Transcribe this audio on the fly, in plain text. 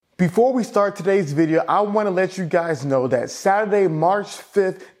Before we start today's video, I want to let you guys know that Saturday, March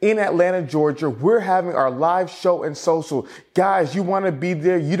 5th in Atlanta, Georgia, we're having our live show and social. Guys, you want to be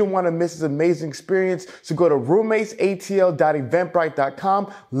there. You don't want to miss this amazing experience. So go to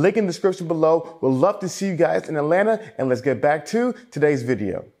roommatesatl.eventbrite.com. Link in the description below. We'd love to see you guys in Atlanta. And let's get back to today's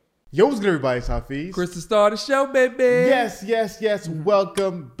video. Yo, what's good, everybody? It's Hafiz. Chris, the star of the show, baby. Yes.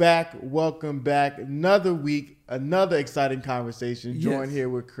 Welcome back. Another week, another exciting conversation. Join here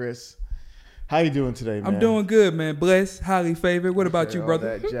with Chris. How you doing today, man? I'm doing good, man. Blessed, highly favored. What about you,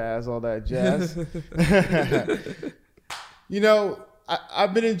 brother? All that jazz. You know,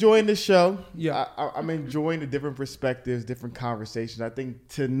 I've been enjoying the show. Yeah. I'm enjoying the different perspectives, different conversations. I think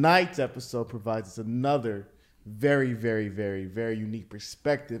tonight's episode provides us another very unique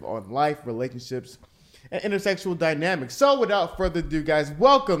perspective on life, relationships, and intersexual dynamics. So without further ado, guys,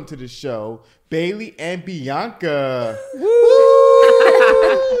 welcome to the show, Bailey and Bianca. Woo!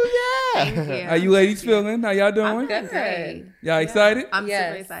 Thank you. How you ladies feeling? How y'all doing? I'm good. Y'all excited? I'm Yes.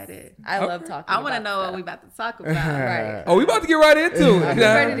 super excited. I love talking. I want to know what we about to talk about. Right. Oh, we about to get right into it. I'm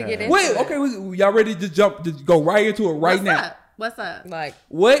ready to get into Wait, it. okay, y'all ready to just go right into it right What's now? up? What's up? Like,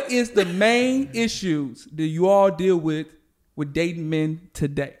 What is the main issues that you all deal with dating men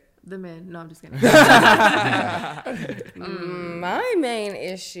today? The men. No, I'm just kidding. my main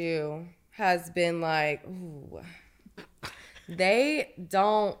issue has been like, they're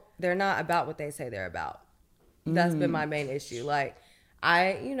not about what they say they're about. That's been my main issue. Like,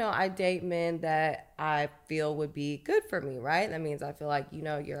 I date men that I feel would be good for me, right? That means I feel like,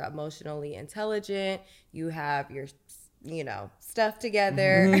 you're emotionally intelligent, you have your stuff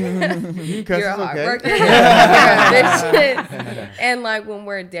together. You're a hard worker. You're ambitious. And like when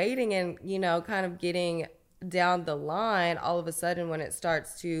we're dating and, kind of getting down the line, all of a sudden when it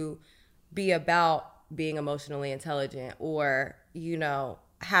starts to be about being emotionally intelligent or,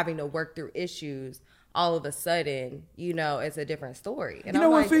 having to work through issues, all of a sudden, it's a different story. And You know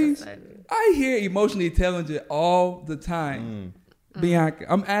I'm what, Fees? I hear emotionally intelligent all the time. Bianca,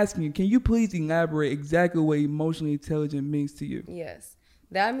 I'm asking you, can you please elaborate exactly what emotionally intelligent means to you? Yes.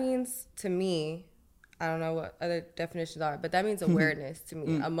 That means to me, I don't know what other definitions are, but that means awareness to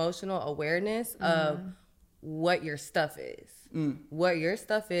me. Emotional awareness of what your stuff is. What your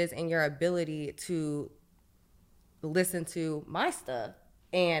stuff is and your ability to listen to my stuff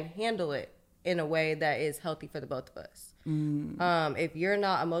and handle it in a way that is healthy for the both of us. If you're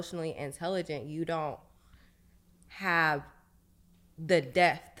not emotionally intelligent, you don't have the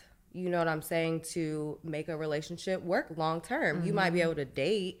depth, you know what I'm saying, to make a relationship work long term. You might be able to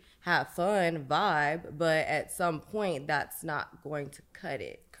date, have fun, vibe, but at some point that's not going to cut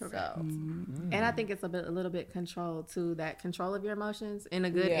it. Correct. So. And I think it's a little bit control too, that control of your emotions in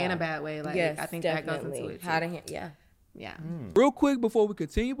a good and a bad way. Like, yes, I think definitely. that goes into it too. How to Yeah. Real quick before we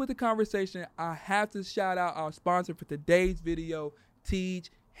continue with the conversation, I have to shout out our sponsor for today's video, Tej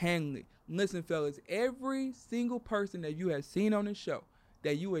Hanley. Listen, fellas, every single person that you have seen on the show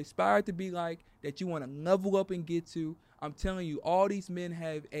that you aspire to be like, that you want to level up and get to, I'm telling you, all these men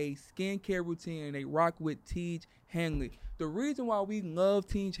have a skincare routine and they rock with Tej Hanley. The reason why we love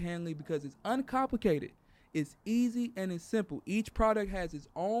Tej Hanley because it's uncomplicated. It's easy and it's simple. Each product has its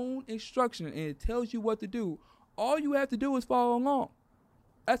own instruction and it tells you what to do. All you have to do is follow along.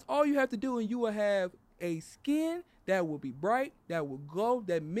 That's all you have to do, and you will have a skin that will be bright, that will glow,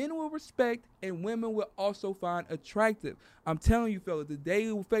 that men will respect, and women will also find attractive. I'm telling you, fellas, the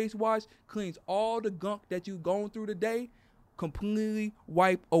daily face wash cleans all the gunk that you've gone through today, completely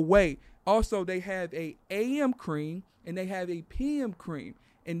wipe away. Also, they have a AM cream and they have a PM cream.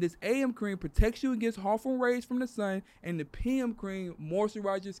 And this AM cream protects you against harmful rays from the sun, and the PM cream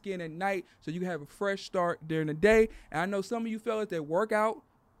moisturizes your skin at night so you can have a fresh start during the day. And I know some of you fellas that work out,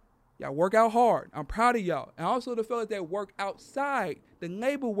 y'all work out hard. I'm proud of y'all. And also the fellas that work outside, the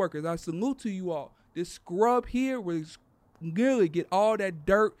labor workers, I salute to you all. This scrub here will really get all that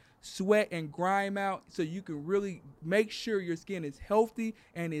dirt, sweat, and grime out so you can really make sure your skin is healthy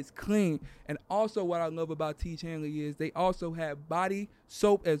and is clean. And also what I love about Tej Hanley is they also have body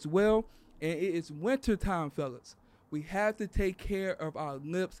soap as well. And it is winter time, fellas. We have to take care of our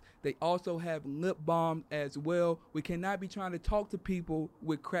lips. They also have lip balm as well. We cannot be trying to talk to people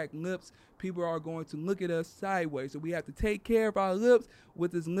with cracked lips. People are going to look at us sideways. So we have to take care of our lips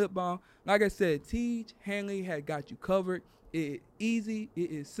with this lip balm. Like I said, Tej Hanley had got you covered. It is easy,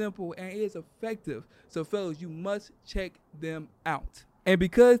 it is simple, and it is effective. So, fellas, you must check them out. And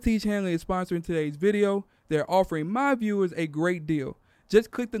because Tej Hanley is sponsoring today's video, they're offering my viewers a great deal.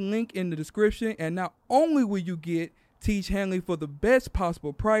 Just click the link in the description, and not only will you get Tej Hanley for the best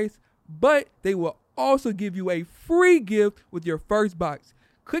possible price, but they will also give you a free gift with your first box.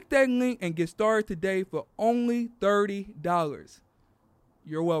 Click that link and get started today for only $30.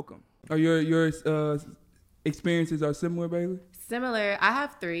 You're welcome. Are your experiences are similar, Bailey? Similar. I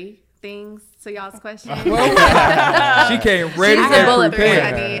have 3 things to y'all's question. She came ready She's a bullet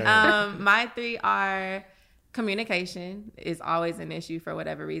prepared. My 3 are communication is always an issue for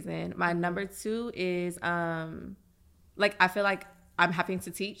whatever reason. My number 2 is like I feel like I'm having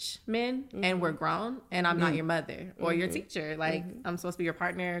to teach men and we're grown and I'm not your mother or your teacher. Like I'm supposed to be your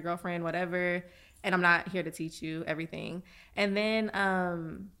partner, girlfriend, whatever. And I'm not here to teach you everything. And then,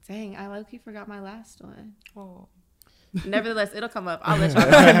 dang, I low-key forgot my last one. Oh. Nevertheless, it'll come up. I'll let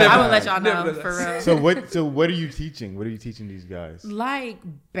y'all know. I will let y'all know for real. So what are you teaching? What are you teaching these guys? Like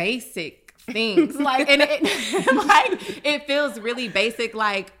basic things. Like, and it feels really basic,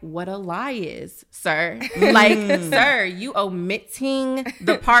 like what a lie is, sir. Like, sir, you omitting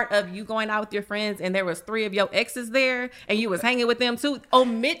the part of you going out with your friends and there was 3 of your exes there and you was hanging with them too.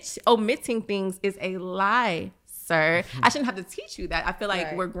 Omitting things is a lie, sir. I shouldn't have to teach you that. I feel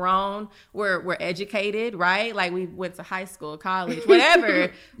like we're grown, we're educated, right? Like we went to high school, college,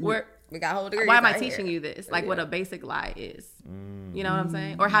 whatever. We got whole degrees. Why am I teaching you this? Like what a basic lie is. You know what I'm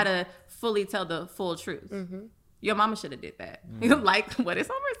saying? Or how to fully tell the full truth. Your mama should have did that. Like, what did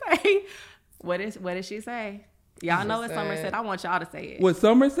Summer say? What did she say? Y'all know what Summer said. I want y'all to say it. What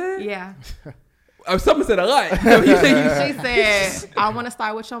Summer said? Yeah. Summer said a lot. She said, I want to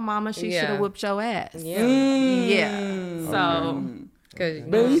start with your mama. She should have whooped your ass. Yeah. So... Cause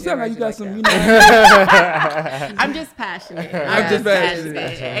Baby, you sound like you got some, you know. I'm just passionate. I'm just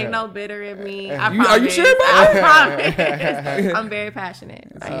passionate. Ain't no bitter in me. Are you sure about that? I promise. I'm very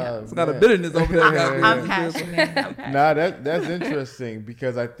passionate. It's not a bitterness over there. I'm passionate. Nah, that's interesting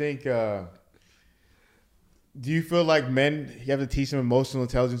because I think. Do you feel like men you have to teach them emotional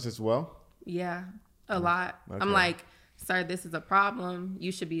intelligence as well? Yeah, a lot. Okay. I'm like, sir, this is a problem.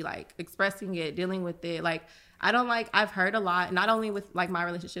 You should be like expressing it, dealing with it. Like, I've heard a lot, not only with like my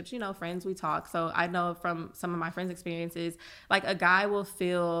relationships, you know, friends, we talk. So I know from some of my friends' experiences, like a guy will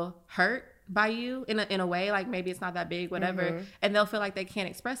feel hurt by you in a way, like maybe it's not that big, whatever. And they'll feel like they can't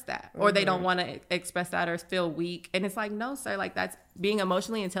express that or they don't want to express that or feel weak. And it's like, no, sir, like that's being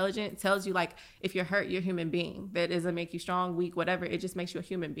emotionally intelligent tells you like, if you're hurt, you're a human being. That doesn't make you strong, weak, whatever. It just makes you a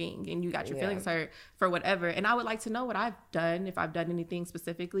human being and you got your feelings hurt for whatever. And I would like to know what I've done, if I've done anything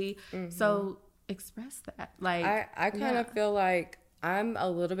specifically. So express that. Like I kind of feel like I'm a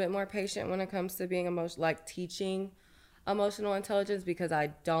little bit more patient when it comes to being like teaching emotional intelligence because I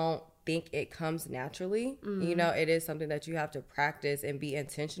don't think it comes naturally. You know, it is something that you have to practice and be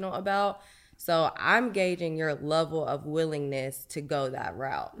intentional about. So I'm gauging your level of willingness to go that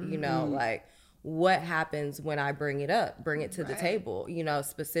route. You know, like what happens when I bring it to the table, you know,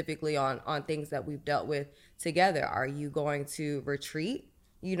 specifically on things that we've dealt with together. Are you going to retreat?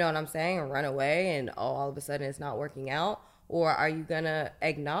 You know what I'm saying? And run away and all of a sudden it's not working out? Or are you going to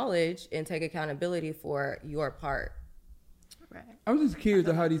acknowledge and take accountability for your part? right. I'm just curious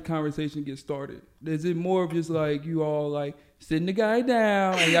to how these conversations get started. Is it more of just like you all like sitting the guy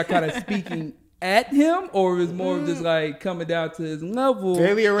down and y'all kind of speaking at him, or is more of just like coming down to his level?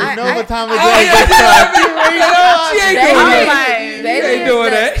 Bailey already knows what time of day it is. She ain't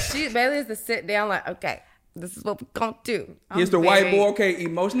doing that. Bailey is to sit down like, okay, this is what we're going to do. Here's the whiteboard. Okay,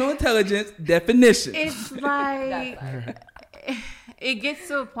 emotional intelligence definition. It's like... It gets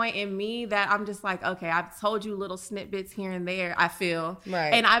to a point in me that I'm just like, okay, I've told you little snippets here and there, I feel.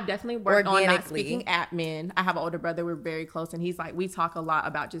 Right. And I've definitely worked on not speaking at men. I have an older brother. We're very close. And he's like, we talk a lot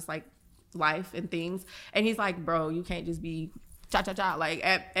about just like life and things. And he's like, bro, you can't just be cha-cha-cha. Like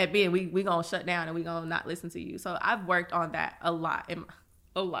at men, we going to shut down and we going to not listen to you. So I've worked on that a lot in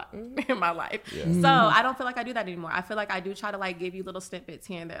my life. Yeah. So I don't feel like I do that anymore. I feel like I do try to like give you little snippets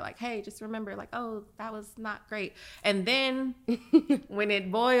here and there, like, hey, just remember, like, oh, that was not great. And then when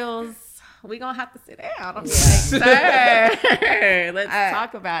it boils, we gonna have to sit down. I'm like, sir, let's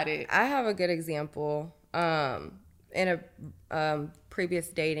talk about it. I have a good example. In a previous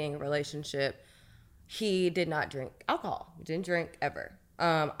dating relationship, he did not drink alcohol. Didn't drink ever.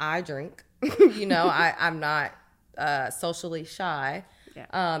 I drink. You know, I'm not socially shy.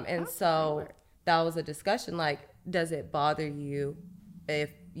 Yeah. And so that was a discussion, like, does it bother you if,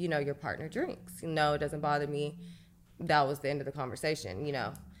 you know, your partner drinks? No, it doesn't bother me. That was the end of the conversation, you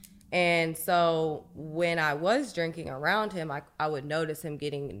know. And so when I was drinking around him, I would notice him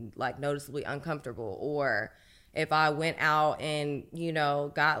getting, like, noticeably uncomfortable. Or if I went out and, you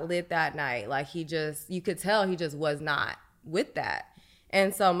know, got lit that night, like, you could tell he just was not with that.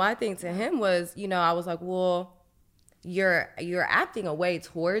 And so my thing to him was, you know, I was like, well, you're acting away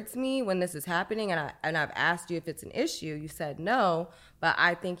towards me when this is happening, and I've asked you if it's an issue. You said no, But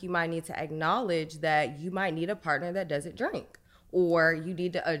I think you might need to acknowledge that you might need a partner that doesn't drink, or you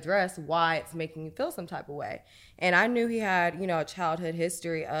need to address why it's making you feel some type of way. And I knew he had, you know, a childhood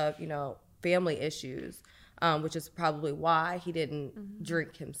history of, you know, family issues, which is probably why he didn't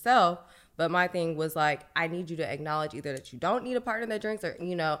drink himself. But my thing was like, I need you to acknowledge either that you don't need a partner that drinks, or,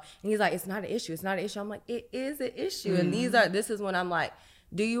 you know, and he's like, it's not an issue. It's not an issue. I'm like, it is an issue. And this is when I'm like,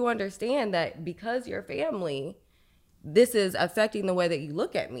 do you understand that because you're family, this is affecting the way that you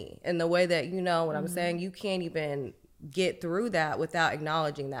look at me and the way that, you know what I'm saying? You can't even get through that without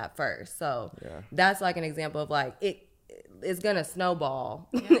acknowledging that first. So that's like an example of like, it's going to snowball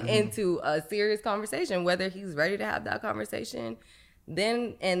into a serious conversation, whether he's ready to have that conversation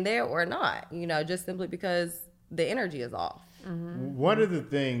then and there or not, you know, just simply because the energy is off. One of the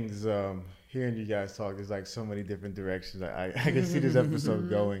things, hearing you guys talk, is like so many different directions I can see this episode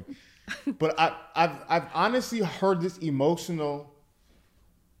going. But I've honestly heard this emotional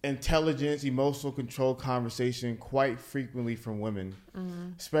intelligence, emotional control conversation quite frequently from women,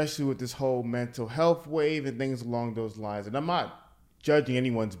 especially with this whole mental health wave and things along those lines. And I'm not judging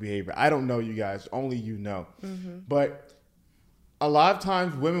anyone's behavior. I don't know you guys, only you know. But a lot of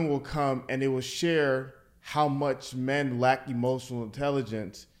times women will come and they will share how much men lack emotional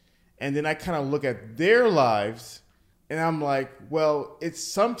intelligence. And then I kind of look at their lives and I'm like, well, it's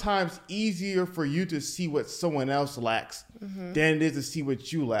sometimes easier for you to see what someone else lacks than it is to see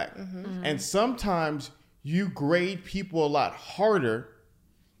what you lack. And sometimes you grade people a lot harder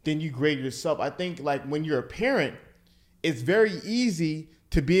than you grade yourself. I think like when you're a parent, it's very easy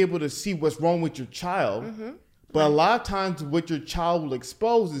to be able to see what's wrong with your child. But a lot of times what your child will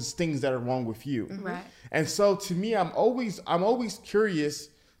expose is things that are wrong with you. Right. And so to me, I'm always curious.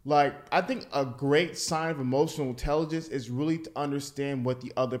 Like, I think a great sign of emotional intelligence is really to understand what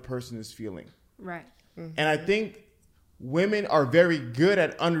the other person is feeling. Right. And I think women are very good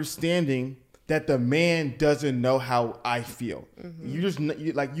at understanding that the man doesn't know how I feel.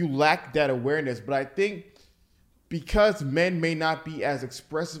 You lack that awareness. But I think because men may not be as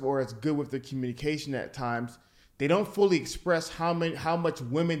expressive or as good with their communication at times, they don't fully express how much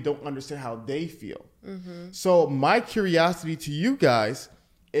women don't understand how they feel. So my curiosity to you guys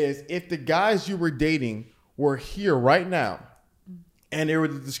is, if the guys you were dating were here right now and they were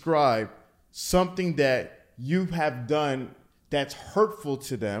to describe something that you have done that's hurtful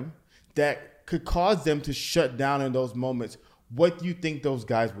to them, that could cause them to shut down in those moments, what do you think those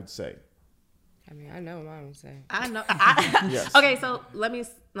guys would say? I mean, I know what mom would say. I know. Yes. Okay, so let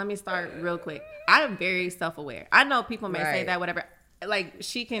me start real quick. I am very self-aware. I know people may say that, whatever. Like,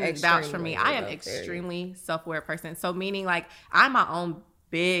 she can vouch for me. I am extremely self-aware person. So meaning, like, I'm my own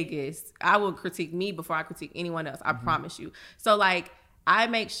biggest. I will critique me before I critique anyone else. I promise you. So like, I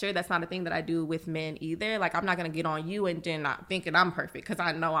make sure that's not a thing that I do with men either. Like, I'm not going to get on you and then not thinking I'm perfect, because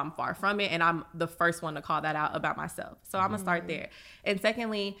I know I'm far from it. And I'm the first one to call that out about myself. So I'm going to start there. And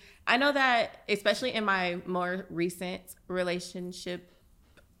secondly, I know that especially in my more recent relationship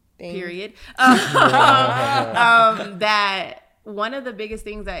period, that one of the biggest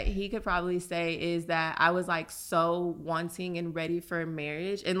things that he could probably say is that I was like so wanting and ready for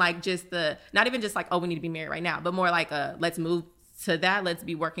marriage, and like just not even just like, oh, we need to be married right now, but more like let's move to that, let's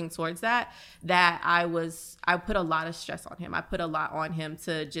be working towards that I put a lot of stress on him. I put a lot on him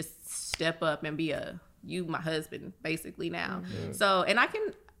to just step up and be my husband basically now. So, and I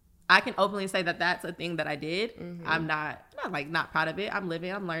can openly say that that's a thing that I did. I'm not proud of it. I'm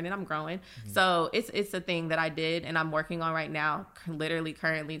living, I'm learning, I'm growing. So it's a thing that I did, and I'm working on right now, literally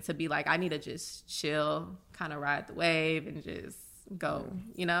currently, to be like, I need to just chill, kind of ride the wave and just go,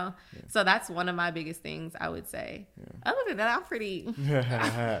 you know? So that's one of my biggest things I would say. Other than that, I'm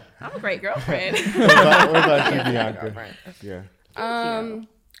a great girlfriend. What about you, Bianca? Yeah.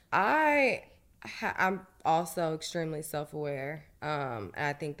 I'm also extremely self-aware. And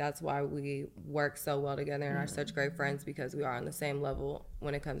I think that's why we work so well together and are such great friends, because we are on the same level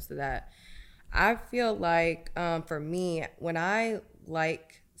when it comes to that. I feel like, for me, when I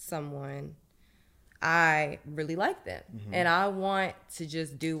like someone, I really like them, and I want to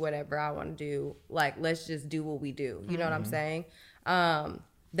just do whatever I want to do. Like, let's just do what we do. You know what I'm saying?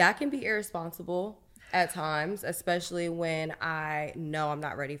 That can be irresponsible at times, especially when I know I'm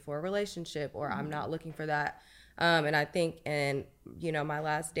not ready for a relationship or I'm not looking for that. And I think in, my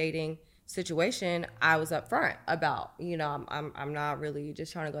last dating situation, I was upfront about, I'm not really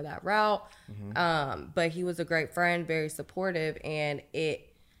just trying to go that route. But he was a great friend, very supportive, and it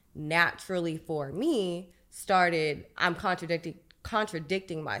naturally for me I'm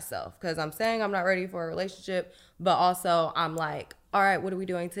contradicting myself, because I'm saying I'm not ready for a relationship, but also I'm like, all right, what are we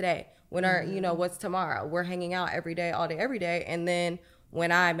doing today? When are, what's tomorrow? We're hanging out every day, all day, every day. And then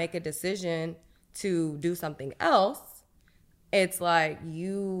when I make a decision to do something else, it's like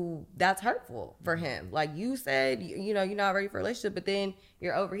that's hurtful for him. Like you said, you're not ready for a relationship, but then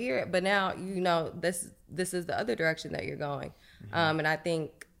you're over here. But now, this is the other direction that you're going. And I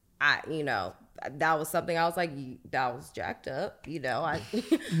think that was something I was like, that was jacked up.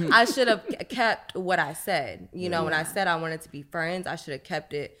 I should have kept what I said. When I said I wanted to be friends, I should have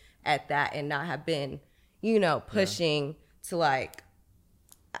kept it at that and not have been, pushing to like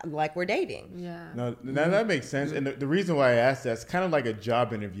we're dating. Yeah. No, that makes sense. And the reason why I asked that, it's kind of like a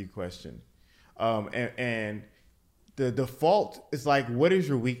job interview question. And the default is like, what is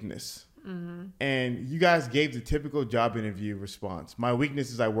your weakness? Mm-hmm. And you guys gave the typical job interview response. My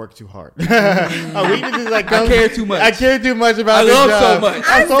weakness is I work too hard. My weakness is like I care too much. I care too much about I love job. so much.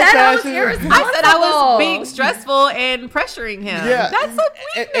 I'm so passionate. I said I was being stressful and pressuring him. Yeah, that's a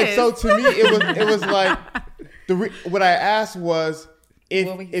weakness. And so to me, it was like what I asked was,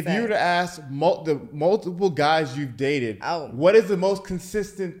 if you were to ask the multiple guys you've dated, what is the most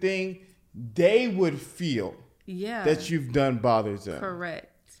consistent thing they would feel that you've done bothers them? Correct.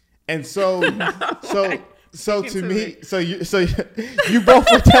 And so to me, so you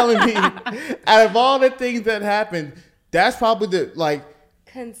both were telling me, out of all the things that happened, that's probably the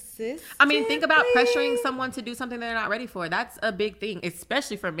consistent. I mean, think about pressuring someone to do something they're not ready for. That's a big thing,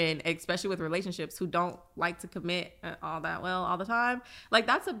 especially for men, especially with relationships who don't like to commit all that well all the time. Like,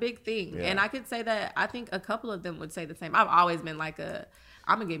 that's a big thing. Yeah. And I could say that I think a couple of them would say the same. I've always been like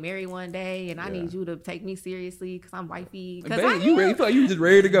I'm gonna get married one day, and I need you to take me seriously because I'm wifey. Because you feel like you just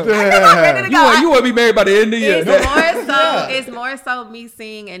ready to go. I'm ready to go. You want to be married by the end of the year. It's more so me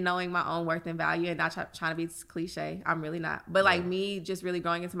seeing and knowing my own worth and value, and not trying to be cliche. I'm really not. But me just really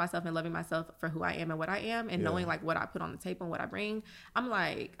growing into myself and loving myself for who I am and what I am, and knowing what I put on the table and what I bring. I'm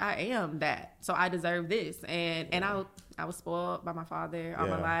like, I am that, so I deserve this. And I was spoiled by my father all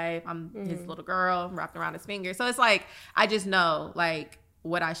my life. I'm his little girl wrapped around his finger. So it's like I just know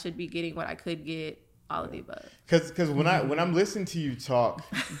what I should be getting, what I could get, all of the above. Because when I'm listening to you talk,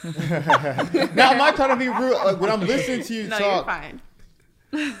 now I'm not trying to be rude. When I'm listening to you talk, you're fine.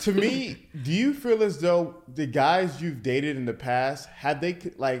 To me, do you feel as though the guys you've dated in the past, have they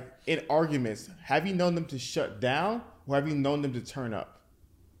in arguments, have you known them to shut down or have you known them to turn up?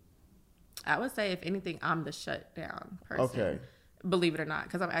 I would say, if anything, I'm the shut down person. Okay. Believe it or not,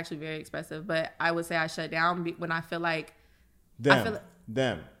 because I'm actually very expressive. But I would say I shut down when I feel like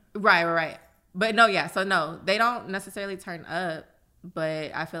them. Right. But no, they don't necessarily turn up,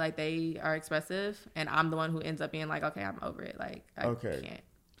 but I feel like they are expressive, and I'm the one who ends up being like, okay, I'm over it. Like, I can't.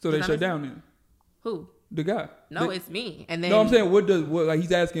 So they shut down then? Who? The guy. No, it's me. And then I'm saying,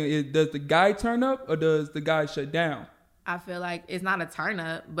 he's asking, does the guy turn up or does the guy shut down? I feel like it's not a turn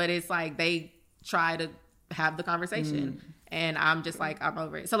up, but it's like they try to have the conversation. And I'm just like, I'm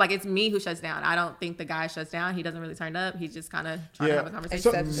over it. So it's me who shuts down. I don't think the guy shuts down. He doesn't really turn up. He's just kind of trying to have a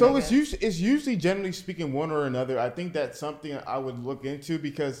conversation. So it's usually, generally speaking, one or another. I think that's something I would look into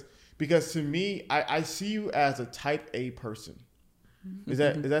because to me, I see you as a type A person. Is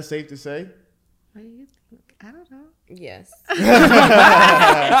that safe to say? What do you think? I don't know. Yes. I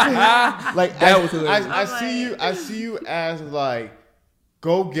see you as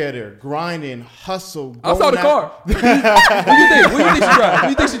go-getter, grinding, hustle. I saw the car. What do you think? What do you think she drives? What do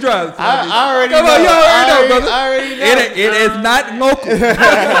you think she drives? I already know. You already know, brother. I already know. It is not local.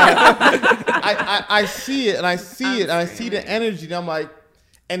 I see it, and I see it, and I see the energy, and I'm like,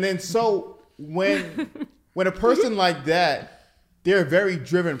 and then so when a person like that, they're a very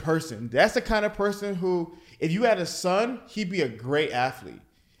driven person. That's the kind of person who, if you had a son, he'd be a great athlete.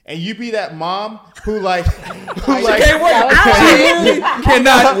 And you be that mom who can't wait. She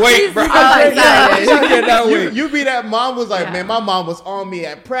cannot wait, bro. She cannot wait. You be that mom who's like, man, my mom was on me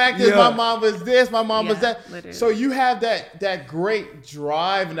at practice. Yeah. My mom was this. My mom was that. Literally. So you have that great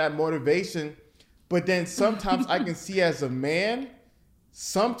drive and that motivation. But then sometimes I can see as a man,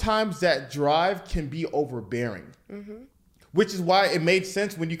 sometimes that drive can be overbearing. Mm-hmm. Which is why it made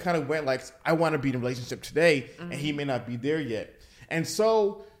sense when you kind of went I want to be in a relationship today, and he may not be there yet. And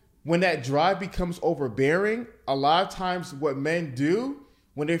so when that drive becomes overbearing, a lot of times what men do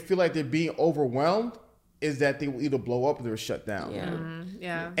when they feel like they're being overwhelmed is that they will either blow up or they're shut down. Yeah. Mm-hmm.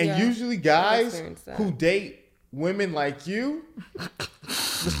 Yeah. And usually guys who date women like you,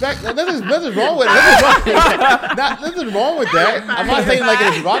 respect, nothing wrong with it. Nothing wrong with that. I'm not saying in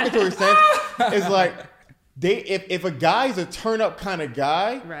a derogatory sense. It's if a guy is a turn up kind of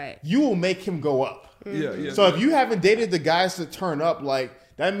guy, right, you will make him go up. Yeah. So if you haven't dated the guys to turn up,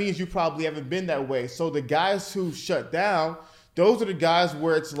 that means you probably haven't been that way. So the guys who shut down, those are the guys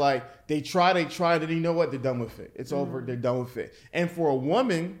where it's like they try, and then you know what? They're done with it. It's over. They're done with it. And for a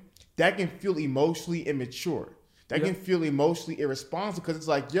woman, that can feel emotionally immature. That can feel emotionally irresponsible because it's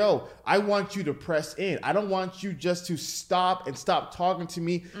like, yo, I want you to press in. I don't want you just to stop talking to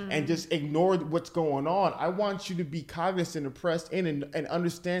me and just ignore what's going on. I want you to be cognizant and press in and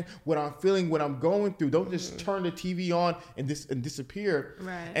understand what I'm feeling, what I'm going through. Don't just turn the TV on and disappear.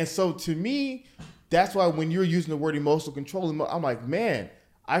 Right. And so to me, that's why when you're using the word emotional control, I'm like, man,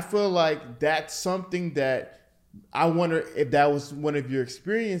 I feel like that's something that I wonder if that was one of your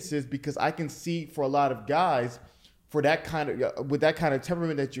experiences, because I can see for a lot of guys, for that kind of with that kind of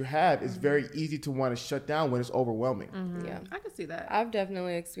temperament that you have, it's very easy to want to shut down when it's overwhelming. Yeah, I can see that. I've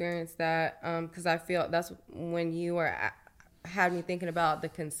definitely experienced that because I feel that's when you had me thinking about the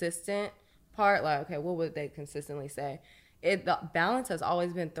consistent part. Like, okay, what would they consistently say? The balance has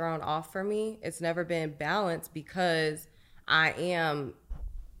always been thrown off for me. It's never been balanced because I am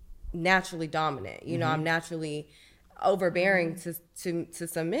naturally dominant. You know, I'm naturally overbearing to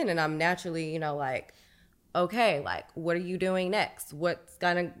some men, and I'm naturally, you know, like, okay, like, what are you doing next? What's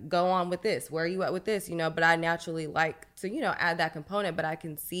gonna go on with this? Where are you at with this? You know, but I naturally like to, you know, add that component, but I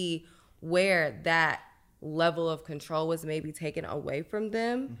can see where that level of control was maybe taken away from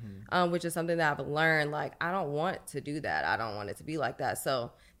them, which is something that I've learned. Like, I don't want to do that. I don't want it to be like that.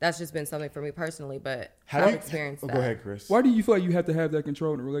 So that's just been something for me personally, but I've experienced that. Go ahead, Chris. Why do you feel like you have to have that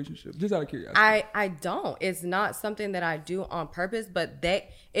control in a relationship? Just out of curiosity. I don't. It's not something that I do on purpose, but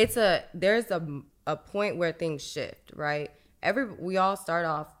there's a point where things shift, right? We all start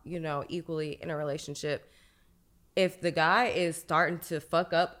off, you know, equally in a relationship. If the guy is starting to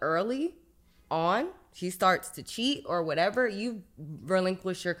fuck up early on, he starts to cheat or whatever, you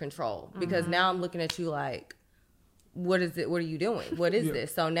relinquish your control, because now I'm looking at you like, what is it? What are you doing? What is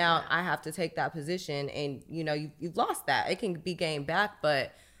this? So now I have to take that position, and you know, you've lost that. It can be gained back,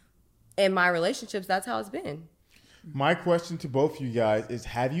 but in my relationships, that's how it's been. My question to both of you guys is,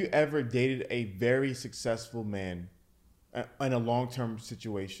 have you ever dated a very successful man in a long-term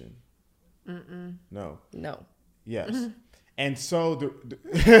situation? No. Yes. And so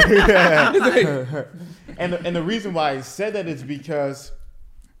and the reason why I said that is because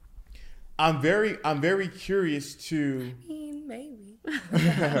I'm very curious to. I mean, maybe.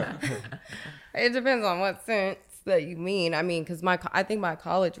 It depends on what sense that you mean. I mean, because I think my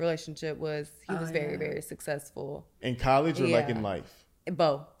college relationship was very, very successful. In college or like in life?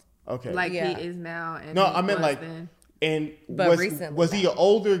 Both. Okay. Like he is now. And no, I meant like. Then. And recently, was he an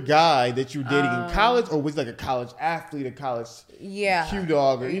older guy that you were dating in college, or was he like a college athlete, a college Q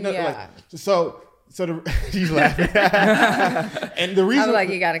dog, or you know, like so he's laughing. And the reason I'm like,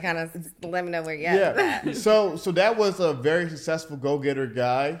 you gotta kind of let me know where you're at. Yeah. So that was a very successful go-getter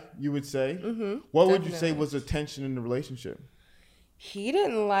guy, you would say. What would you say was the tension in the relationship? He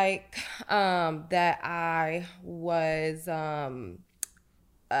didn't like that I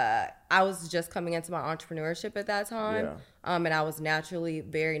was just coming into my entrepreneurship at that time. And I was naturally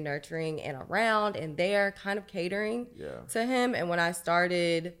very nurturing and around and there, kind of catering to him. And when I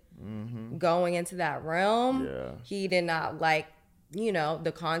started going into that realm, he did not like, you know,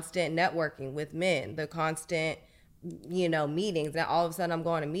 the constant networking with men, the constant, you know, meetings. Now all of a sudden I'm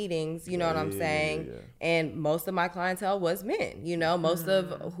going to meetings, you know what I'm saying? And most of my clientele was men, you know, most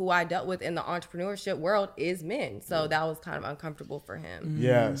of who I dealt with in the entrepreneurship world is men. So that was kind of uncomfortable for him.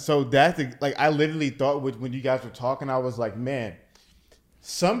 Yeah. So that's like, I literally thought when you guys were talking, I was like, man,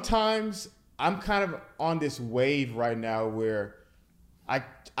 sometimes I'm kind of on this wave right now where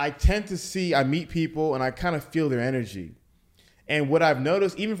I tend to see, I meet people and I kind of feel their energy. And what I've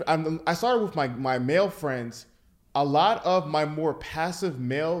noticed, I started with my male friends. A lot of my more passive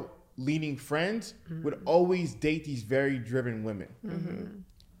male-leaning friends would always date these very driven women.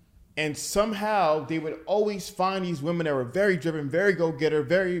 And somehow they would always find these women that were very driven, very go-getter,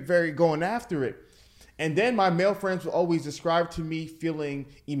 very, very going after it. And then my male friends would always describe to me feeling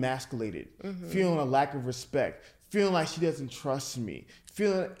emasculated, feeling a lack of respect, feeling like she doesn't trust me,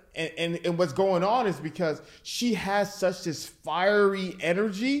 and what's going on is because she has such this fiery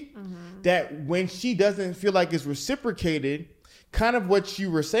energy that when she doesn't feel like it's reciprocated, kind of what you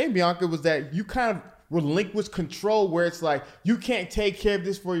were saying, Bianca, was that you kind of relinquish control, where it's like, you can't take care of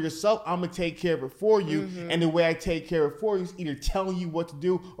this for yourself, I'm gonna take care of it for you. And the way I take care of it for you is either telling you what to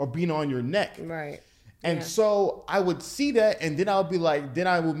do or being on your neck. Right. And so I would see that, and then I'll be like, then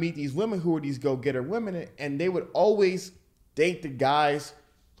I would meet these women who are these go-getter women, and they would always date the guys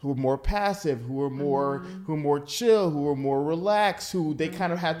who are more passive, who are more chill, who are more relaxed, who they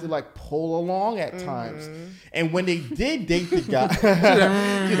kind of have to like pull along at times. And when they did date the guy,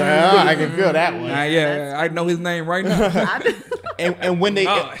 she's like, oh, I can feel that one. Yeah, I know his name right now. and when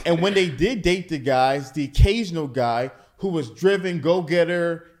they did date the guys, the occasional guy who was driven,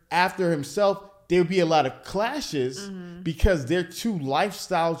 go-getter, after himself, there would be a lot of clashes because their two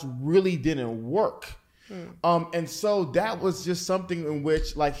lifestyles really didn't work. And so that was just something in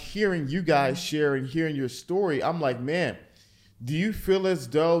which, like, hearing you guys share and hearing your story, I'm like, man, do you feel as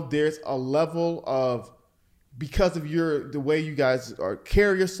though there's a level of, because of the way you guys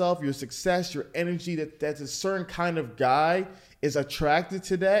carry yourself, your success, your energy, that's a certain kind of guy is attracted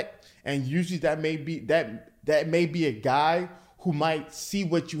to that, and usually that may be a guy who might see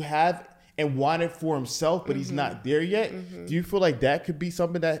what you have and want it for himself, but he's not there yet. Do you feel like that could be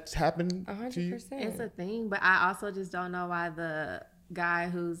something that's happened 100%. to you? It's a thing, but I also just don't know why the guy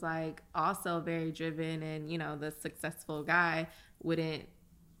who's like also very driven and, you know, the successful guy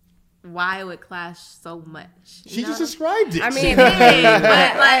why it would clash so much. She just described it. I mean, but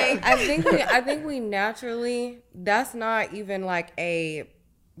like I think we naturally, that's not even like a,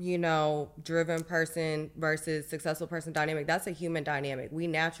 you know, driven person versus successful person dynamic. That's a human dynamic. We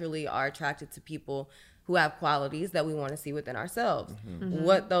naturally are attracted to people who have qualities that we want to see within ourselves.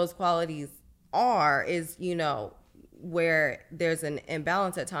 What those qualities are is, you know, where there's an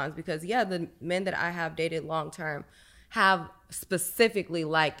imbalance at times, because the men that I have dated long term have specifically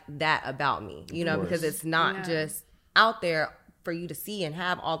like that about me, you know, because it's not just out there for you to see and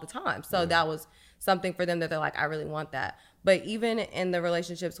have all the time. So that was something for them that they're like, I really want that. But even in the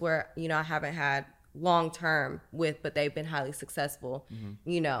relationships where, you know, I haven't had long term with, but they've been highly successful,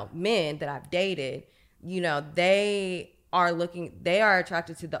 you know, men that I've dated, you know, they are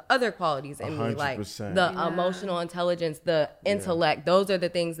attracted to the other qualities in me, like the emotional intelligence, the intellect. Those are the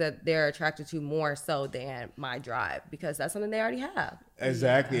things that they're attracted to more so than my drive, because that's something they already have.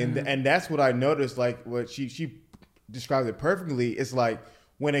 Exactly. And that's what I noticed, like what she described it perfectly. It's like,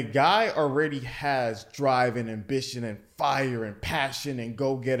 when a guy already has drive and ambition and fire and passion and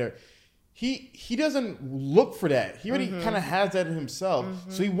go-getter, he doesn't look for that. He already kind of has that in himself.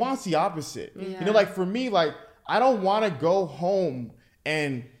 So he wants the opposite. You know, like for me, like I don't want to go home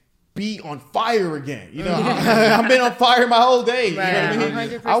and be on fire again. You know, I've been on fire my whole day. You know what I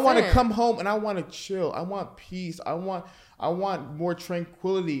mean? 100%. I want to come home and I want to chill. I want peace. I want more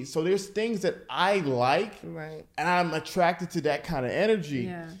tranquility. So there's things that I like, and I'm attracted to that kind of energy.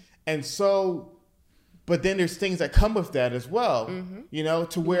 Yeah. And so, but then there's things that come with that as well, you know,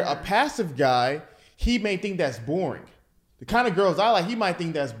 to where a passive guy, he may think that's boring. The kind of girls I like, he might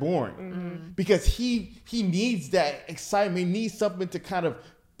think that's boring because he needs that excitement. He needs something to kind of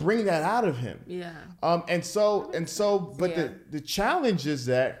bring that out of him. Yeah. But the challenge is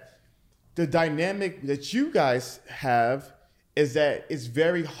that the dynamic that you guys have is that it's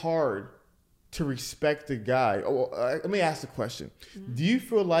very hard to respect a guy. Let me ask the question. Do you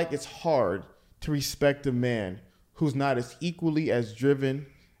feel like it's hard to respect a man who's not as equally as driven,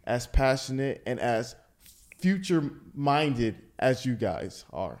 as passionate, and as future-minded as you guys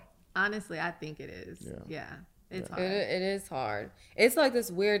are? Honestly, I think it is. Yeah. It's hard. It is hard. It's like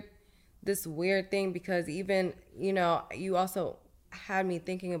this weird thing, because even, you know, you also had me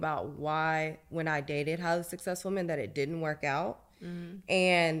thinking about why when I dated highly successful men that it didn't work out.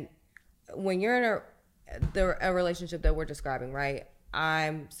 And when you're in a relationship that we're describing, right?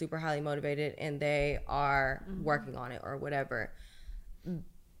 I'm super highly motivated and they are working on it or whatever.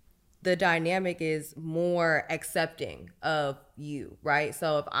 The dynamic is more accepting of you, right?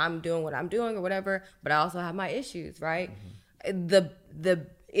 So if I'm doing what I'm doing or whatever, but I also have my issues, right? The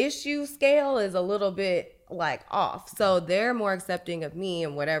issue scale is a little bit like off. So they're more accepting of me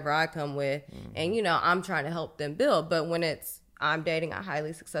and whatever I come with. And, you know, I'm trying to help them build. But when I'm dating a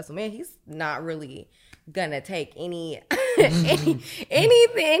highly successful man, he's not really gonna take any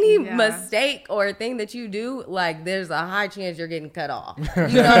mistake or thing that you do. Like, there's a high chance you're getting cut off. You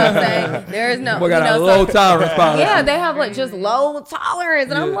know what I'm saying? There is no. We got a low tolerance. Yeah, they have like just low tolerance,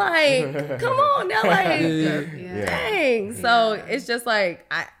 and I'm like, come on, now, like, dang. So it's just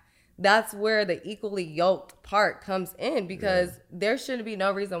like that's where the equally yoked part comes in, because there shouldn't be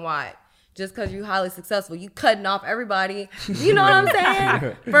no reason why, just because you're highly successful, you cutting off everybody. You know what I'm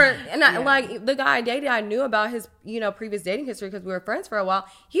saying? Like the guy I dated, I knew about his, you know, previous dating history because we were friends for a while.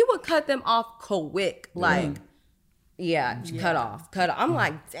 He would cut them off quick, like, cut off. I'm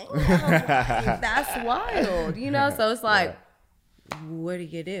like, damn, that's wild, you know? So it's like, what do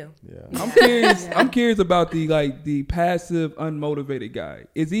you do? Yeah. I'm curious about the passive, unmotivated guy.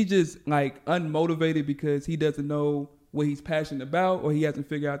 Is he just like unmotivated because he doesn't know what he's passionate about, or he hasn't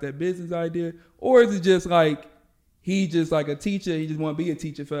figured out that business idea, or is it just like he just like a teacher, he just want to be a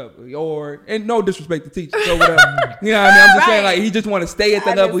teacher forever, or, and no disrespect to teachers, so whatever. You know what I mean? I'm just saying, like, he just want to stay at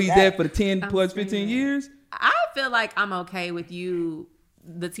the level he's at for the 10 plus 15 years. I feel like I'm okay with you,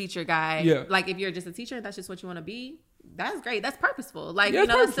 the teacher guy. Yeah. Like, if you're just a teacher, that's just what you want to be. That's great. That's purposeful. Like, Yeah, you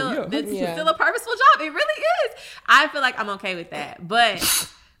know, it's purposeful, still, yeah. it's still a purposeful job. It really is. I feel like I'm okay with that. But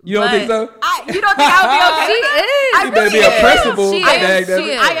You don't think so? You don't think I would be okay? She with is. that? You better be a principal. She Dag is. that- She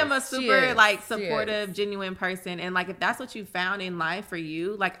is. I am a She super is. like She supportive, is. genuine person, and like if that's what you found in life for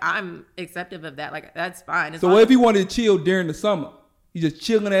you, like I'm acceptive of that. Like that's fine. As So long what if as he wanted to chill during the summer? He's just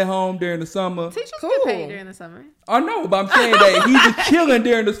chilling at home during the summer. teachers Cool. get paid during the summer? I know, but I'm saying that he's just chilling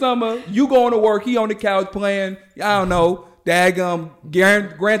during the summer. You going to work, he on the couch playing, I don't know, daggum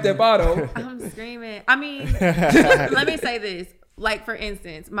Grand Theft Auto. I'm screaming. I mean, let me say this. Like, for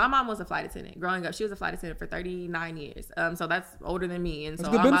instance, my mom was a flight attendant growing up. She was a flight attendant for 39 years. So that's older than me. And so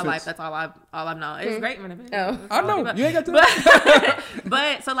good all my benefits. life, that's all I've known. It's great benefits. Oh. I know. You ain't got to.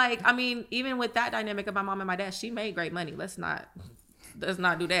 But so like, I mean, even with that dynamic of my mom and my dad, she made great money. Let's not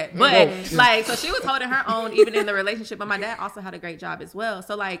do that. But like, so she was holding her own even in the relationship. But my dad also had a great job as well.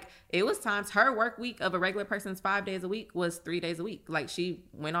 So like, it was times her work week of a regular person's 5 days a week was 3 days a week. Like, she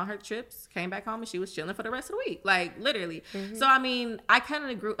went on her trips, came back home, and she was chilling for the rest of the week. Like, literally. So I mean, I kind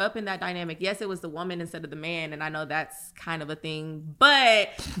of grew up in that dynamic. Yes, it was the woman instead of the man, and I know that's kind of a thing. But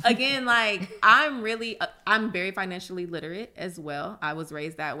again, like, I'm very financially literate as well. I was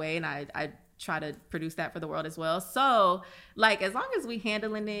raised that way, and I try to produce that for the world as well. So like, as long as we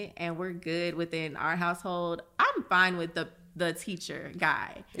handling it and we're good within our household, I'm fine with the teacher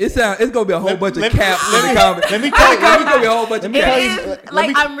guy. It's gonna be a whole bunch of let me- caps let in me- the comments. let me tell you- It's gonna be a whole bunch of let me tell caps. you- It is, let like,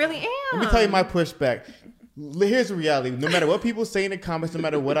 me- I really am. Let me tell you my pushback. Here's the reality. No matter what people say in the comments, no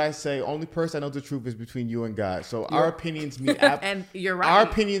matter what I say, only person I know the truth is between you and God. So our opinions mean And you're right. Our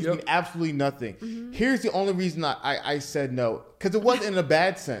opinions Yep. mean absolutely nothing. Here's the only reason I said no, because it wasn't in a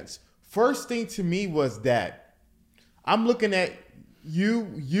bad sense. First thing to me was that I'm looking at you.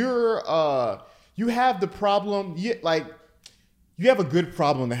 You have the problem. You have a good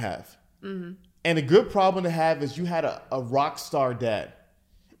problem to have, and a good problem to have is you had a rock star dad.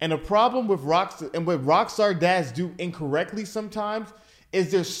 And the problem with what rock star dads do incorrectly sometimes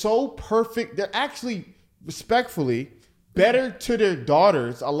is they're so perfect. They're actually, respectfully, better to their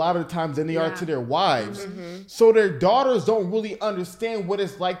daughters a lot of the times than they are to their wives. So their daughters don't really understand what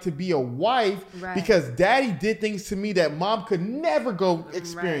it's like to be a wife because daddy did things to me that mom could never go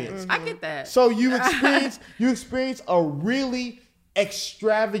experience. I get that. So you experience a really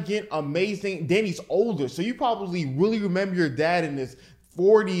extravagant, amazing. Danny's older, so you probably really remember your dad in his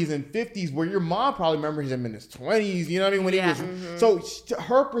 40s and 50s, where your mom probably remembers him in his 20s. You know what I mean? When he was so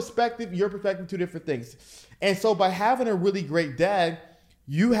her perspective, your perspective, two different things. And so by having a really great dad,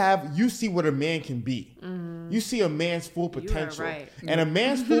 you see what a man can be. You see a man's full potential, right. and a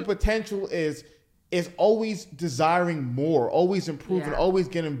man's full potential is always desiring more, always improving, always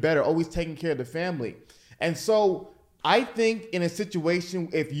getting better, always taking care of the family. And so I think in a situation,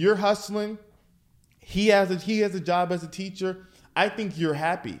 if you're hustling, he has a job as a teacher, I think you're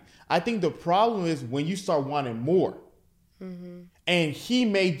happy. I think the problem is when you start wanting more. And he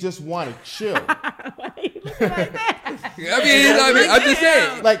may just want to chill. I mean, I'm just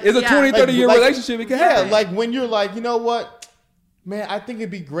saying, Like, it's a 20, 30 year relationship. It can happen. like when you're like, you know what, man, I think it'd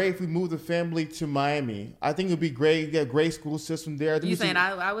be great if we moved the family to Miami. I think it'd be great. Get a great school system there. You saying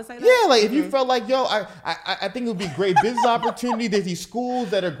I would say that? Yeah, like if you felt like, yo, I think it would be a great business opportunity. There's these schools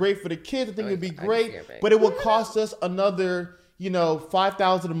that are great for the kids. I think it'd be great, but it would cost us another,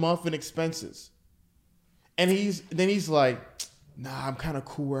 $5,000 a month in expenses. And he's like, nah, I'm kind of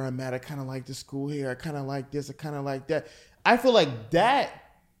cool where I'm at. I kind of like the school here. I kind of like this. I kind of like that. I feel like that,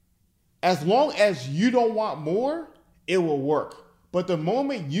 as long as you don't want more, it will work. But the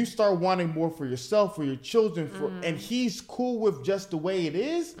moment you start wanting more for yourself, for your children, and he's cool with just the way it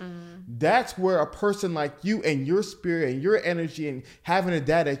is, that's where a person like you and your spirit and your energy and having a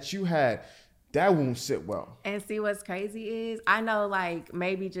dad that you had, that won't sit well. And see what's crazy is, I know like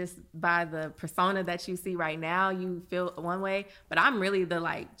maybe just by the persona that you see right now, you feel one way, but I'm really the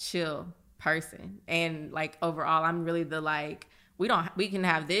like chill person. And like overall, I'm really the like, we can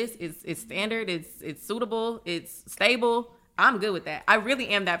have this. It's standard. It's suitable. It's stable. I'm good with that. I really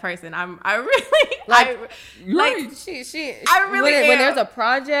am that person. I really when there's a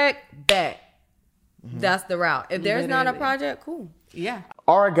project, bet that's the route. If there's not a project, cool. Yeah.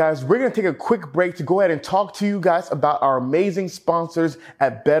 All right, guys, we're going to take a quick break to go ahead and talk to you guys about our amazing sponsors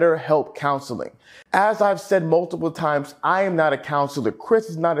at BetterHelp Counseling. As I've said multiple times, I am not a counselor. Chris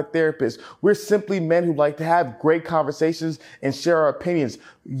is not a therapist. We're simply men who like to have great conversations and share our opinions.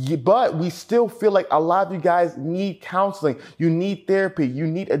 But we still feel like a lot of you guys need counseling. You need therapy. You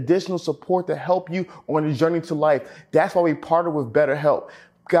need additional support to help you on the journey to life. That's why we partner with BetterHelp.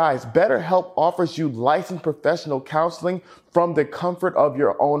 Guys, BetterHelp offers you licensed professional counseling from the comfort of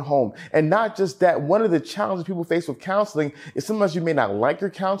your own home. And not just that, one of the challenges people face with counseling is sometimes you may not like your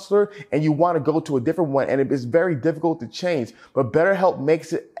counselor and you want to go to a different one, and it is very difficult to change. But BetterHelp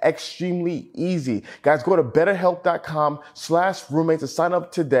makes it extremely easy. Guys, go to betterhelp.com/roommates to sign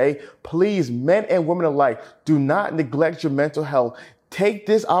up today. Please, men and women alike, do not neglect your mental health. Take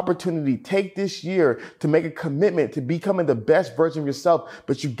this opportunity, take this year to make a commitment to becoming the best version of yourself,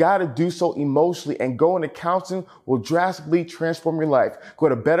 but you got to do so emotionally, and going to counseling will drastically transform your life. Go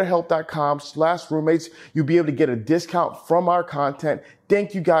to betterhelp.com/roommates. You'll be able to get a discount from our content.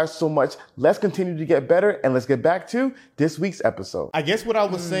 Thank you guys so much. Let's continue to get better, and let's get back to this week's episode. I guess what I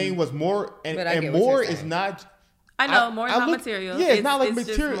was saying was more, and more is not. I know more is not material. Yeah, it's not like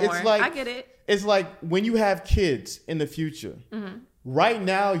material. It's like, I get it. It's like when you have kids in the future. Mm-hmm. Right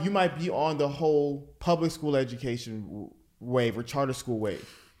now, you might be on the whole public school education wave or charter school wave.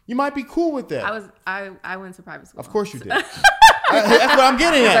 You might be cool with that. I went to private school. Of course you did. That's what I'm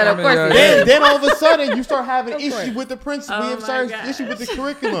getting at. Of course then all of a sudden, you start having issues with the principal. You start issues with the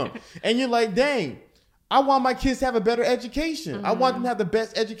curriculum. And you're like, dang, I want my kids to have a better education. Mm-hmm. I want them to have the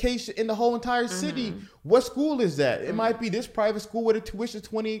best education in the whole entire city. Mm-hmm. What school is that? It might be this private school with a tuition of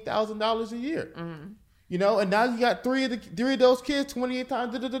 $28,000 a year. Mm-hmm. You know, and now you got three of those kids, 28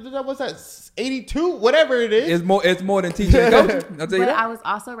 times. What's that? 82, whatever it is. It's more than teaching and coaching. I'll tell you that. I was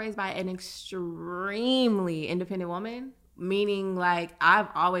also raised by an extremely independent woman, meaning like I've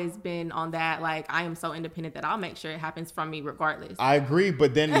always been on that. Like I am so independent that I'll make sure it happens from me regardless. I agree,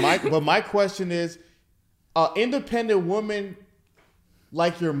 but then my question is, an independent woman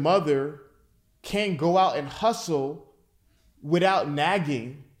like your mother can go out and hustle without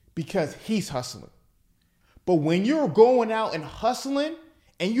nagging because he's hustling. But when you're going out and hustling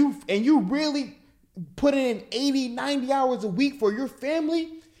and you really put in 80, 90 hours a week for your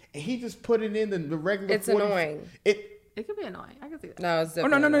family, and he just putting in the regular. It's 40, annoying. It could be annoying. I can see that. No, it's no.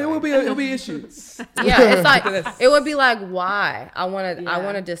 It will be issues. Yeah, it's like it would be like why I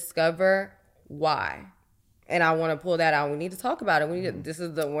want to discover why. And I want to pull that out. We need to talk about it. This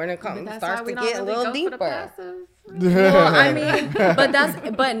is the when it starts to get a little deeper. Well, I mean,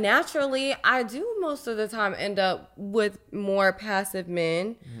 but naturally, I do most of the time end up with more passive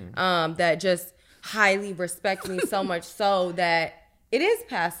men that just highly respect me so much so that it is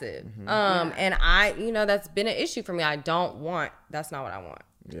passive. And that's been an issue for me. That's not what I want.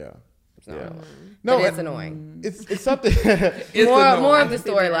 Yeah. No, it's annoying. It's something. more of the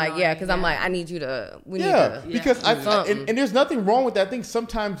story, because I'm like, I need you to. We need to. Because and there's nothing wrong with that. I think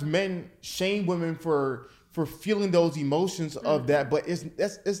sometimes men shame women for feeling those emotions of that, but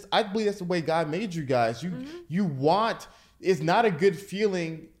I believe that's the way God made you guys. You want. It's not a good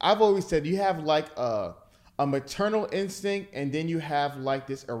feeling. I've always said you have like a maternal instinct, and then you have like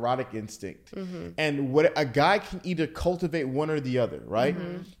this erotic instinct. And what a guy can either cultivate one or the other, right?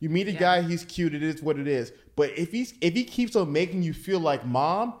 You meet a guy, he's cute, it is what it is. But if he keeps on making you feel like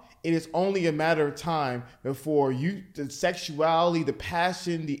mom, it is only a matter of time before the sexuality, the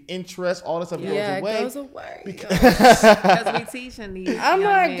passion, the interest, all that stuff goes away. Yeah, it goes away. Because we teaching these. I'm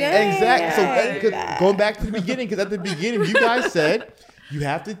like, exactly. So going back to the beginning, because at the beginning you guys said you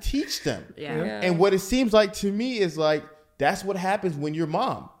have to teach them. Yeah. And what it seems like to me is like that's what happens when you're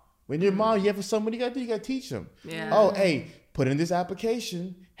mom. When you're mom, you have someone you got to teach them. Yeah. Oh, hey, put in this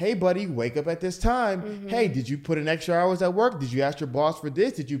application. Hey, buddy, wake up at this time. Hey, did you put in extra hours at work? Did you ask your boss for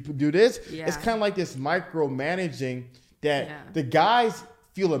this? Did you do this? Yeah. It's kind of like this micromanaging that the guys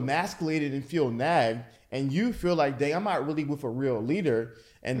feel emasculated and feel nagged, and you feel like, dang, I'm not really with a real leader.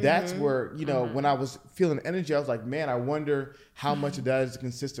 And that's where, when I was feeling energy, I was like, man, I wonder how much of that is a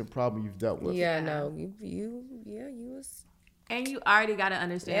consistent problem you've dealt with. Yeah, no, you was. And you already got to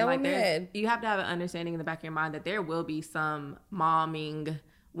understand, you have to have an understanding in the back of your mind that there will be some momming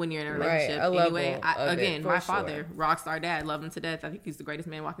when you're in a relationship. Anyway, my father, rockstar dad, love him to death. I think he's the greatest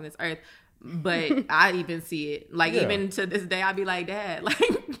man walking this earth. But I even see it. Like, even to this day, I'd be like, Dad, like,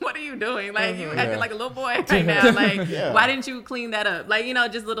 what are you doing? Like, you acting like a little boy right now. Like, why didn't you clean that up? Like,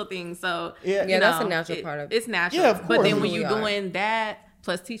 just little things. So, that's a natural part of it. It's natural. Yeah, of course. But then when you're doing that,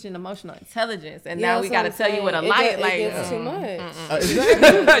 plus teaching emotional intelligence, and Yeah, now we that's got to what tell I'm you what a saying. light It like. gets too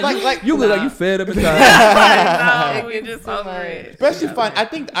much. Like You look like you fed up inside. No, we It just gets too over much. it. especially fun. I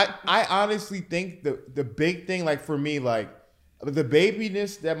think I honestly think the big thing, like for me, like the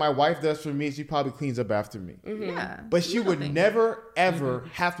babiness that my wife does for me, she probably cleans up after me. Yeah, But she little would things. never ever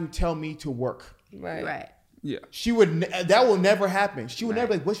have to tell me to work. Right. Yeah. She would that will never happen. She would never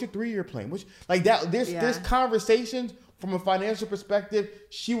be like, what's your 3-year plan? Like that there's Yeah. conversations from a financial perspective,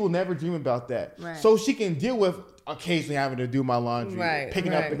 she will never dream about that. Right. So she can deal with occasionally having to do my laundry, Right,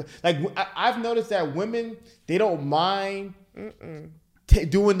 picking right. up like I've noticed that women, they don't mind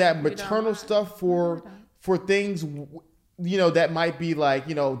doing that maternal mind. stuff for things that might be like,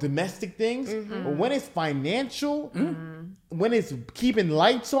 domestic things. Mm-hmm. But when it's financial, when it's keeping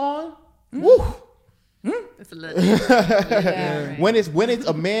lights on, woo. It's a little. Yeah. When it's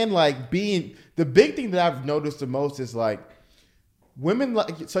a man like being the big thing that I've noticed the most is like women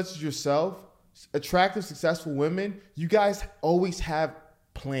like such as yourself, attractive, successful women, you guys always have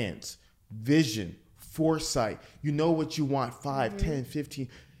plans, vision, foresight. You know what you want 5, 10, 15.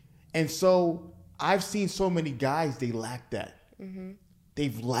 And so I've seen so many guys, they lack that. They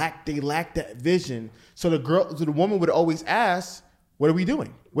lack that vision. So the woman would always ask, what are we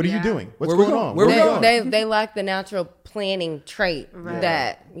doing? What are you Yeah. doing? What's Where we going going? on? Where we we going? They lack the natural planning trait Right.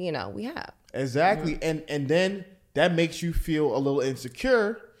 that we have. Exactly. And then that makes you feel a little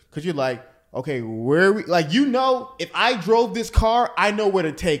insecure because you're like, okay, where are we? Like, if I drove this car, I know where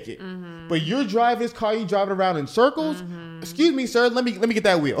to take it. But you're driving this car, you driving around in circles. Excuse me, sir. Let me get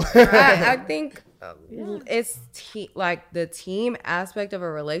that wheel. I think it's like the team aspect of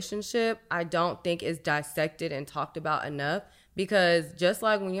a relationship. I don't think is dissected and talked about enough, because just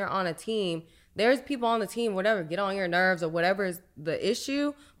like when you're on a team, there's people on the team, whatever, get on your nerves or whatever is the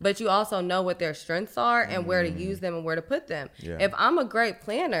issue, but you also know what their strengths are and where to use them and where to put them. Yeah. If I'm a great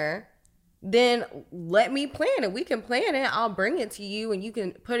planner, then let me plan it. We can plan it. I'll bring it to you and you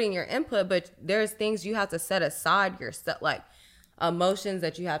can put in your input, but there's things you have to set aside yourself, like emotions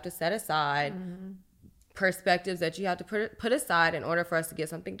that you have to set aside, perspectives that you have to put aside in order for us to get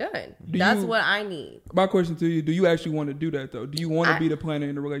something done. That's what I need. My question to you, do you actually want to do that though? Do you want to be the planner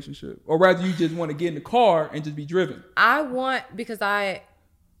in the relationship? Or rather you just want to get in the car and just be driven? I want, because I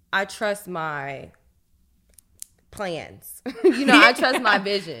trust my plans. I trust my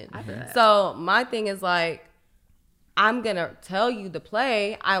vision. So my thing is like, I'm gonna tell you the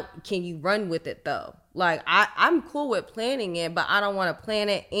play. Can you run with it though? Like I'm cool with planning it, but I don't want to plan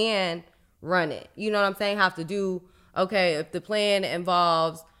it and run it. You know what I'm saying? Have to do, okay, if the plan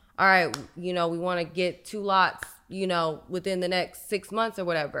involves, all right, we want to get 2 lots, within the next 6 months or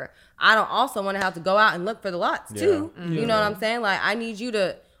whatever. I don't also want to have to go out and look for the lots too. You know what I'm saying? Like I need you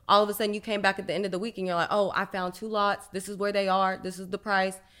to, all of a sudden you came back at the end of the week and you're like, oh, I found 2 lots. This is where they are. This is the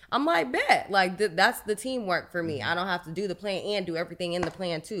price. I'm like, bet. Like that's the teamwork for me. I don't have to do the plan and do everything in the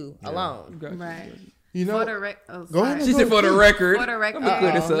plan too alone. Okay. Right. Go Go ahead. She said for the record. For the record. Let me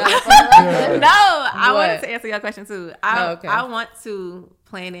clear this up. No, I What? wanted to answer your question too. Okay. I want to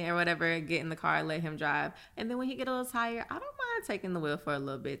plan it or whatever, get in the car, let him drive, and then when he get a little tired, I don't mind taking the wheel for a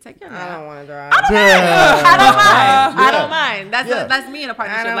little bit. Take your nap. I don't want to drive. I don't mind. That's me in a I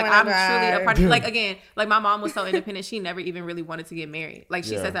partnership. don't Like wanna I'm truly a drive. partner. Like again, like my mom was so independent. She never even really wanted to get married. Like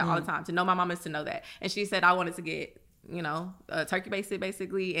she Yeah. says that all the time. To know my mom is to know that. And she said I wanted to get turkey based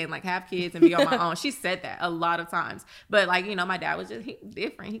basically and like have kids and be on my own. She said that a lot of times. But like, my dad was just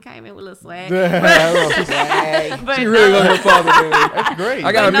different. He came in with a little swag. But She really loves her father, man. That's great.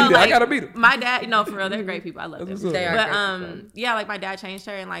 I gotta But no, beat that. I like, gotta beat him. My dad, for real, they're great people. I love them. That's what's up. They are But great people. yeah, like my dad changed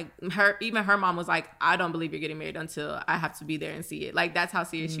her, and like her mom was like, I don't believe you're getting married until I have to be there and see it. Like that's how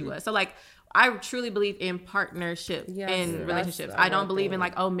serious she was. So like I truly believe in partnership Yes, and that's relationships. a I don't good believe thing. in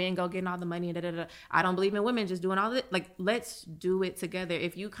like, oh, men go getting all the money and da da da. I don't believe in women just doing all of it. Like, let's do it together.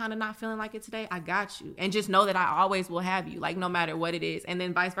 If you kind of not feeling like it today, I got you. And just know that I always will have you, like no matter what it is. And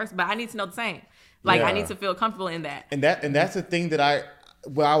then vice versa. But I need to know the same. Like Yeah. I need to feel comfortable in that. And that's the thing that I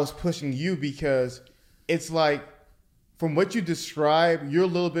was pushing you, because it's like, from what you describe, you're a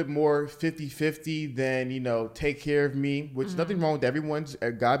little bit more 50-50 than, take care of me, which nothing wrong with everyone's.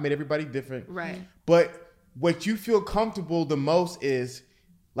 God made everybody different. Right. But what you feel comfortable the most is,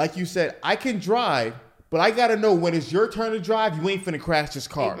 like you said, I can drive, but I got to know when it's your turn to drive, you ain't finna crash this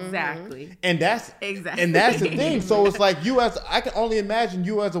car. Exactly. And that's the thing. So it's like I can only imagine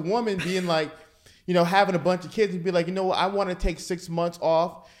you as a woman being like, having a bunch of kids and be like, I want to take 6 months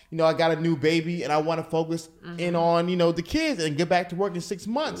off, you know, I got a new baby and I want to focus in on, you know, the kids and get back to work in 6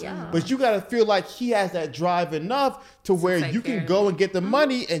 months. Yeah. But you got to feel like he has that drive enough to where take you care can of go it. and get the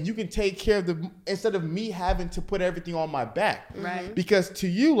money and you can take care of the, instead of me having to put everything on my back. Right. Because to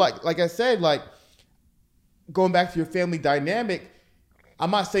you, like I said, like going back to your family dynamic,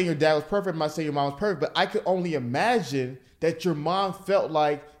 I'm not saying your dad was perfect. I'm not saying your mom was perfect, but I could only imagine that your mom felt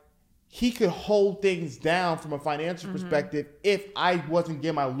like he could hold things down from a financial perspective if I wasn't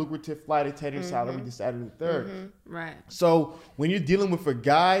getting my lucrative flight attendant salary this, that, and the third. Right. So when you're dealing with a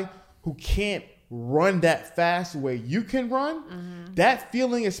guy who can't run that fast the way you can run, that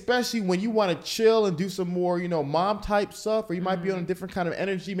feeling, especially when you want to chill and do some more, you know, mom type stuff, or you might be on a different kind of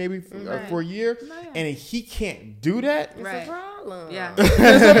energy maybe for a year, and he can't do that. It's Right. a problem. Yeah.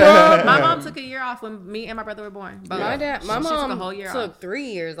 My mom took a year off when me and my brother were born. Both. My She mom took a whole year took off.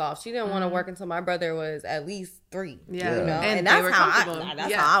 3 years off. She didn't want to work until my brother was at least 3. Yeah. You know? And And, they that's were how comfortable. I. That's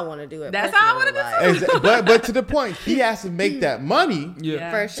Yeah. how I want to do it. That's how I personally, wanna do it, like, But to the point, he has to make that money.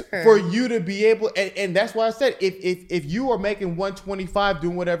 Yeah. for sure. For you to be able, and that's why I said, if you are making 125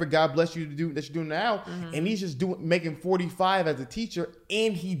 doing whatever God bless you to do that you're doing now, and he's just making 45 as a teacher,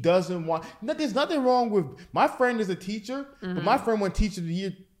 and he doesn't want. There's nothing wrong with my friend is a teacher, but my friend won Teacher of the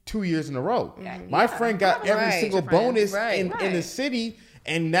Year 2 years in a row. My friend got every Right. single Teacher friends. bonus Right. in the Right. city.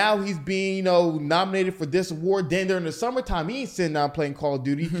 And now he's being, you know, nominated for this award. Then during the summertime, he ain't sitting down playing Call of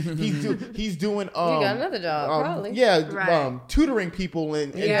Duty. He's doing. You got another job, probably. Yeah, Right. tutoring people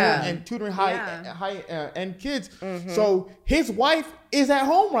and Yeah. and tutoring high Yeah. end kids. So his wife is at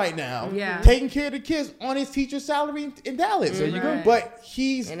home right now, Yeah. taking care of the kids on his teacher's salary in Dallas. There you go. Right. But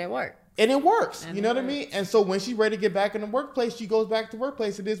he's and it worked. and it works. And You know it what I mean? And so when she's ready to get back in the workplace, she goes back to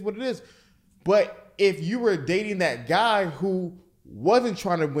workplace. It is what it is. But if you were dating that guy who wasn't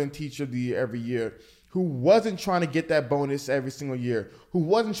trying to win Teacher of the Year every year, who wasn't trying to get that bonus every single year, who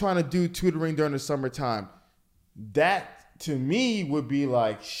wasn't trying to do tutoring during the summertime, that to me would be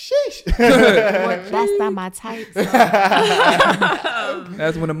like, sheesh. That's not my type.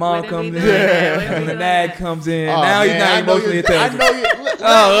 That's when the mom Wouldn't be comes in doing that. Wouldn't be and the doing dad that. comes in. Oh, Now he's man, not I know emotionally you. attached.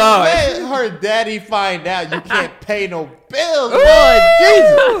 Let her daddy find out you can't pay no bills, Lord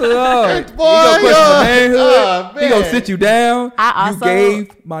Jesus. Lord. He Boy, gonna question the manhood. oh, He gonna man. sit you down. I You also-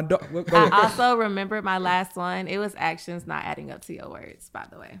 gave my dog. I also remember my last one. It was actions not adding up to your words, by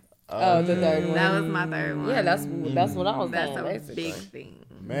the way. Oh, the third one. That was my third one. Yeah, that's what I was That's saying. a Basically. big thing.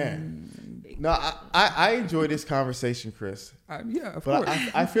 Man. No, I enjoy this conversation, Chris. Yeah, of But course.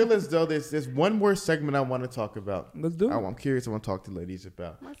 I feel as though there's one more segment I want to talk about. Let's do it. I'm curious. I want to talk to ladies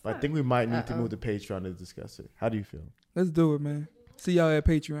about. But I think we might need to move to Patreon to discuss it. How do you feel? Let's do it, man. See y'all at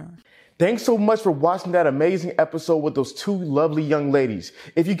Patreon. Thanks so much for watching that amazing episode with those two lovely young ladies.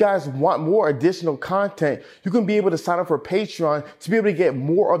 If you guys want more additional content, you can be able to sign up for Patreon to be able to get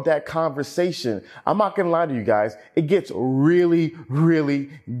more of that conversation. I'm not going to lie to you guys. It gets really, really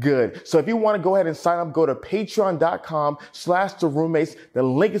good. So if you want to go ahead and sign up, go to patreon.com/theroommates. The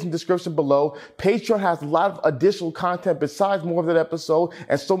link is in the description below. Patreon has a lot of additional content besides more of that episode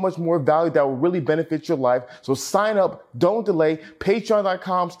and so much more value that will really benefit your life. So sign up. Don't delay.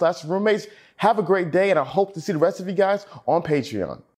 Patreon.com/roommates. Have a great day, and I hope to see the rest of you guys on Patreon.